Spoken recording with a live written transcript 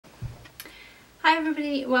Hi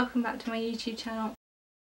everybody, welcome back to my YouTube channel.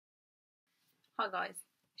 Hi guys,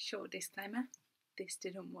 short disclaimer, this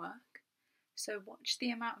didn't work, so watch the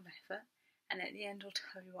amount of effort and at the end I'll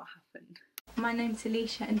tell you what happened. My name's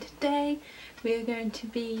Alicia and today we are going to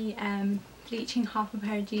be bleaching half a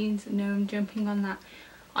pair of jeans. No, I'm jumping on that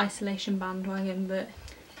isolation bandwagon, but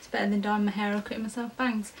it's better than dyeing my hair or cutting myself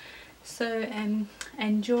bangs. So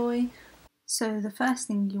enjoy. So the first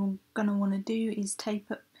thing you're going to want to do is tape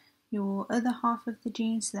up your other half of the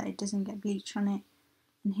jeans so that it doesn't get bleach on it.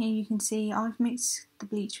 And here you can see I've mixed the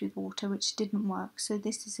bleach with water, which didn't work, so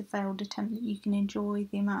this is a failed attempt that you can enjoy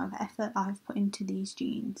the amount of effort I've put into these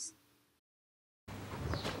jeans.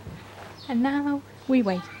 And now we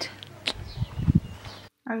wait.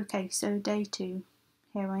 Okay, so day 2,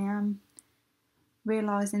 here I am,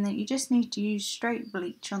 realising that you just need to use straight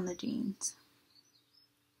bleach on the jeans.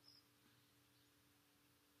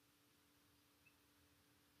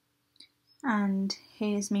 And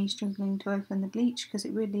here's me struggling to open the bleach because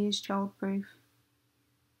it really is childproof.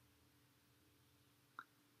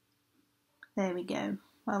 There we go.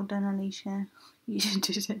 Well done, Alicia. You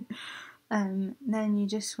did it. Then you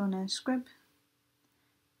just want to scrub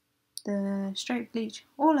the straight bleach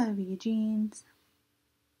all over your jeans,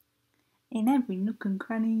 in every nook and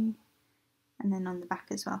cranny, and then on the back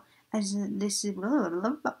as well. As this is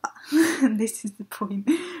this is the point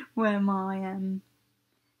where my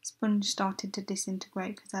sponge started to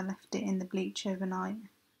disintegrate because I left it in the bleach overnight.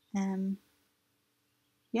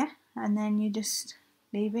 Yeah, and then you just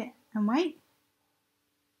leave it and wait.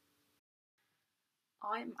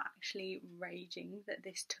 I'm actually raging that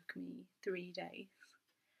this took me 3 days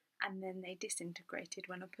and then they disintegrated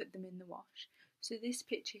when I put them in the wash. So this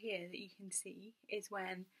picture here that you can see is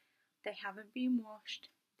when they haven't been washed,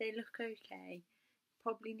 they look okay,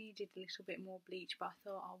 probably needed a little bit more bleach, but I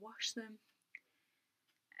thought I'll wash them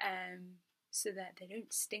so that they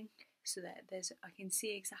don't stink, so that I can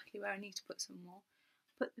see exactly where I need to put some more.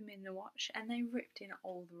 Put them in the wash and they ripped in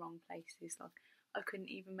all the wrong places. Like, I couldn't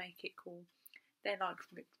even make it cool. They like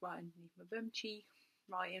ripped right underneath my bum cheek,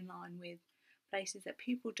 right in line with places that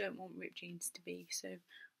people don't want ripped jeans to be. So I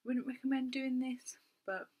wouldn't recommend doing this,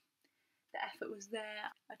 but the effort was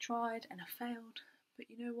there. I tried and I failed, but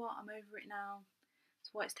you know what, I'm over it now. That's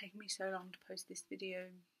why it's taken me so long to post this video,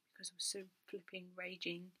 because I was so flipping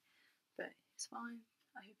raging, but it's fine.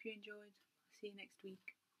 I hope you enjoyed. I'll see you next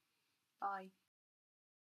week. Bye.